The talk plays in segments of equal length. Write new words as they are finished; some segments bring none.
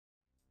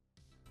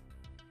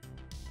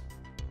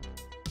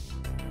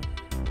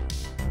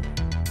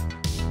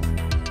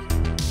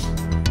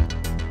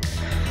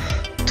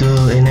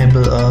To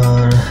enable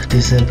or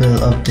disable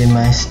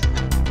optimize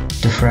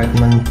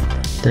defragment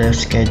drive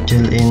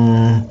schedule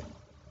in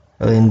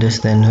Windows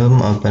 10 Home,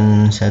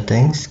 open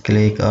settings,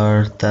 click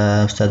or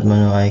tap start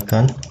menu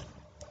icon,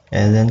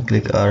 and then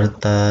click or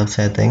tap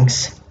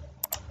settings.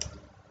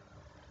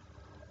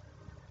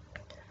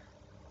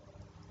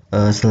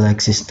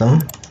 Select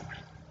system,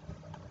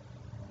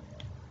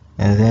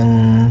 and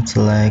then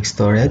select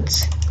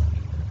storage,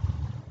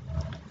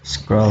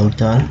 scroll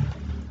down,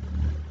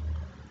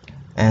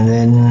 and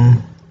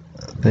then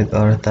click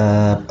or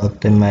tap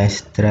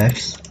optimize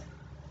drives.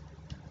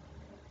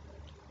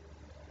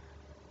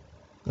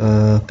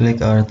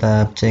 Click or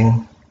tap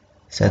change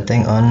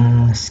setting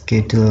on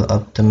schedule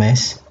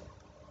optimize.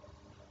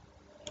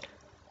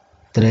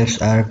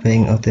 Drives are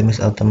being optimized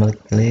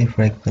automatically,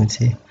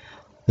 frequency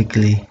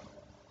weekly.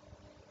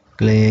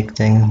 Click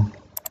change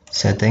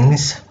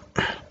settings.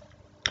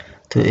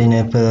 To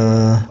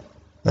enable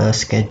a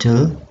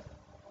schedule,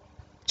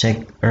 check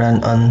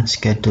run on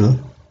schedule,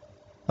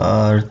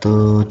 or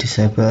to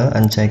disable,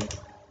 uncheck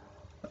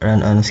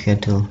run on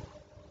schedule.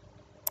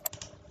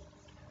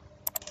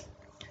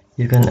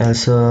 You can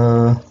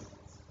also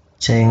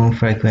change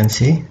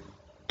frequency,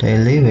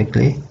 daily,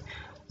 weekly,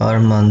 or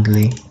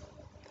monthly.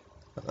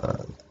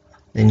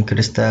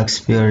 Increase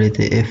task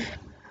priority if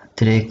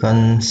 3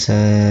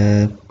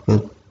 consecutive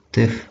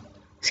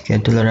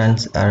schedule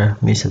runs are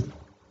missed.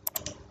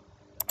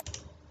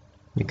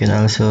 You can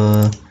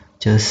also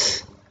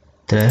choose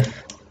drive,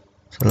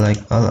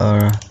 select all,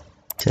 or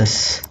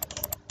just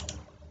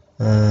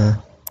a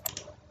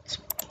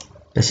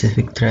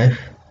specific drive,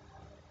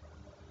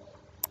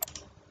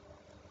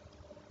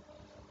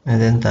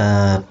 and then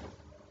tap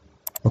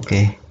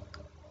OK.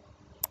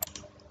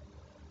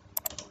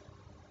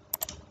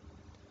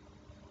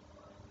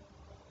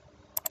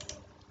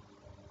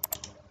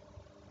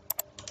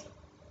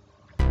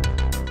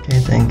 Okay,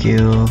 thank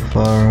you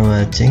for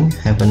watching.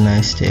 Have a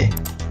nice day.